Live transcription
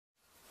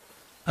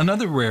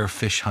Another rare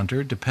fish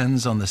hunter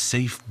depends on the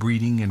safe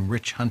breeding and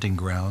rich hunting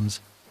grounds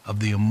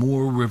of the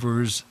Amur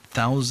River's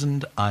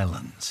Thousand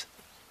Islands.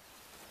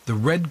 The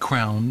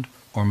red-crowned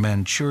or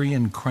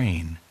Manchurian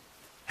crane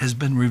has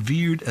been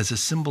revered as a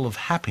symbol of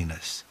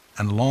happiness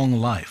and long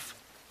life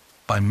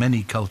by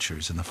many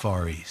cultures in the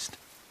Far East.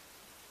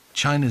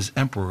 China's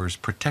emperors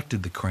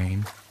protected the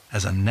crane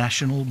as a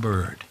national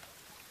bird.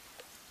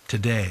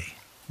 Today,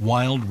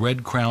 wild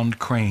red-crowned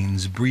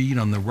cranes breed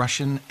on the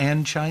Russian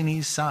and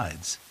Chinese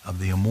sides of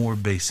the Amur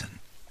Basin.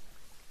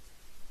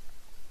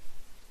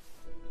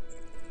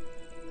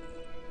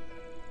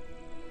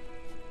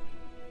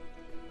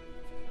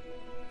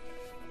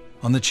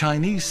 On the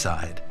Chinese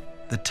side,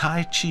 the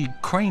Tai Chi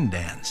crane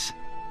dance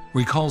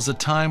recalls a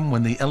time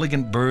when the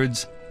elegant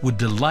birds would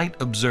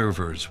delight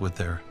observers with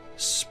their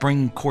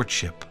spring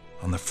courtship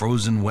on the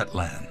frozen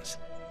wetlands.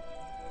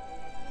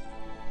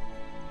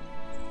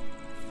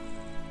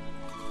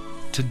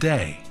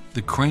 Today,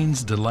 the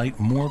cranes delight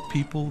more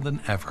people than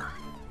ever.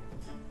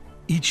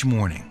 Each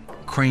morning,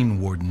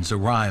 crane wardens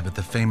arrive at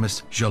the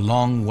famous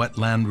Zhalong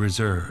Wetland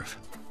Reserve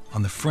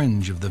on the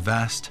fringe of the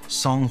vast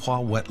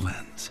Songhua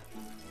wetlands.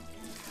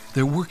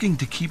 They're working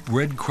to keep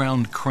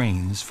red-crowned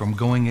cranes from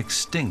going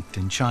extinct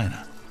in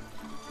China.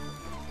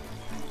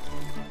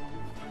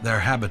 Their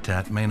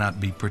habitat may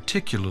not be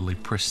particularly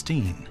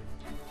pristine,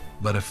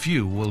 but a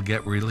few will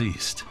get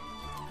released.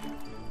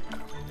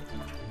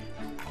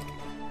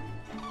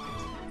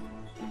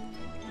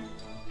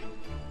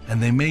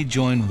 And they may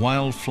join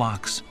wild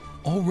flocks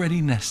already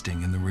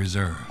nesting in the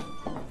reserve.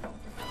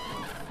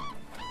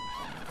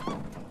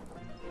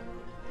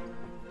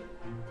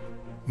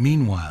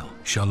 Meanwhile,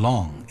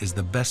 Zhalong is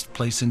the best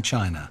place in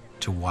China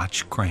to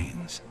watch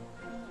cranes.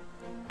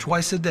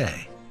 Twice a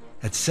day,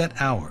 at set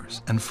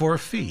hours and for a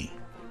fee,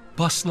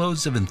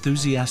 busloads of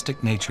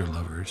enthusiastic nature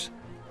lovers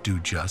do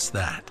just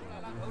that.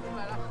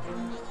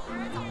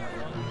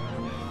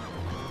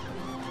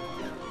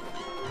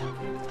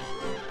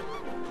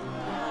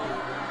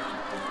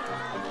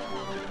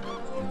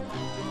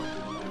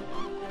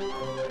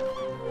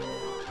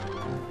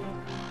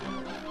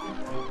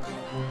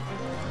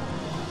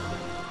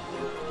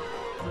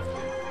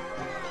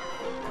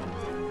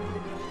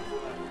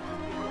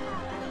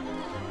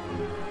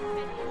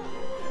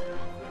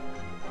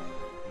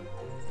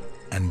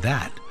 And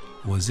that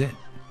was it.